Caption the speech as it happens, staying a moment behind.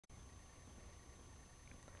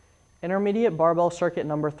Intermediate barbell circuit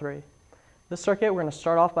number 3. This circuit, we're going to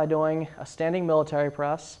start off by doing a standing military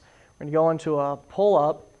press. We're going to go into a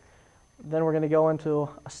pull-up, then we're going to go into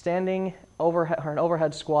a standing overhead or an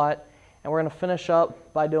overhead squat, and we're going to finish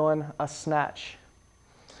up by doing a snatch.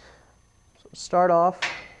 So start off,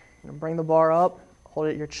 you're going to bring the bar up, hold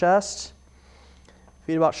it at your chest,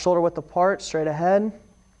 feet about shoulder width apart, straight ahead, and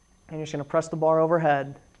you're just going to press the bar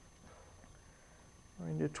overhead. We're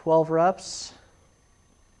going to do 12 reps.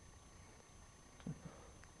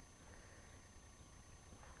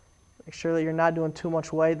 Make sure that you're not doing too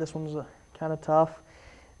much weight. This one's kind of tough.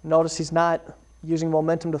 Notice he's not using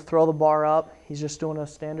momentum to throw the bar up. He's just doing a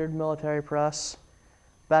standard military press.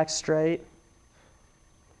 Back straight.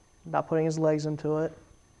 Not putting his legs into it.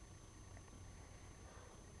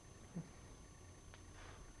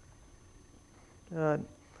 Good.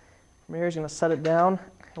 From here, he's going to set it down.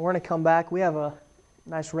 And we're going to come back. We have a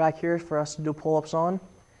nice rack here for us to do pull-ups on.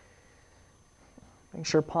 Make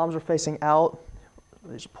sure palms are facing out.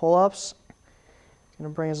 These pull-ups. He's going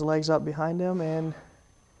to bring his legs up behind him, and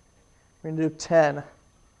we're going to do 10.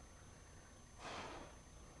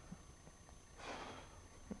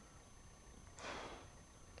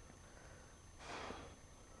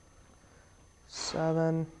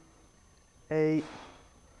 Seven, 8,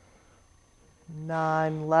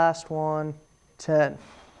 9, last one, 10.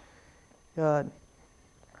 Good.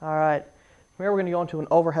 All right. From here, we're going to go into an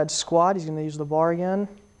overhead squat. He's going to use the bar again.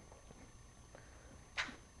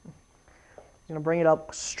 He's going to bring it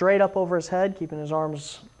up straight up over his head, keeping his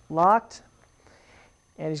arms locked.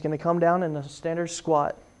 And he's going to come down in a standard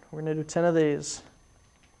squat. We're going to do 10 of these.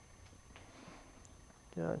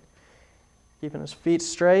 Good. Keeping his feet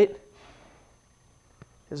straight.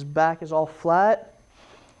 His back is all flat.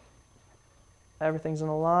 Everything's in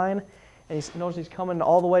a line. And notice he's coming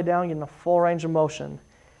all the way down, getting a full range of motion.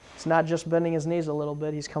 It's not just bending his knees a little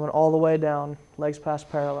bit. He's coming all the way down, legs past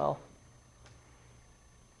parallel.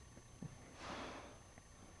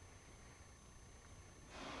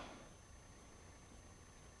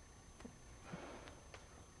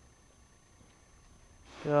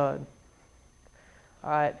 Good. All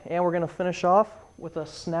right, and we're going to finish off with a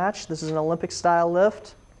snatch. This is an Olympic style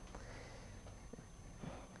lift.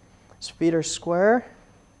 His feet are square.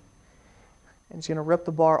 And he's going to rip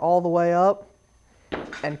the bar all the way up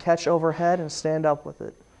and catch overhead and stand up with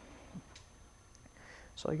it.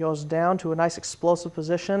 So he goes down to a nice explosive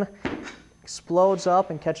position, explodes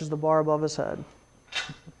up, and catches the bar above his head.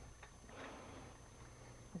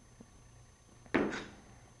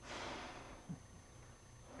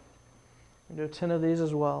 We'll do 10 of these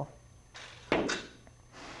as well.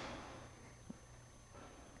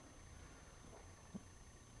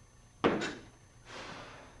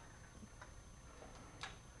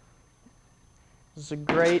 This is a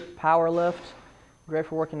great power lift, great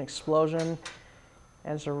for working explosion,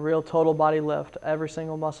 and it's a real total body lift. Every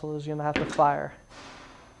single muscle is going to have to fire.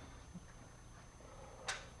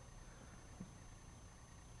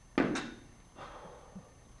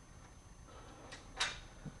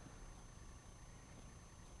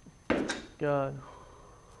 Good.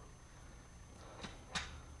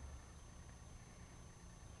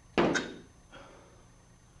 And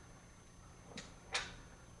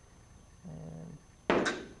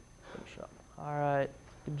finish up. All right,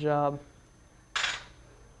 good job.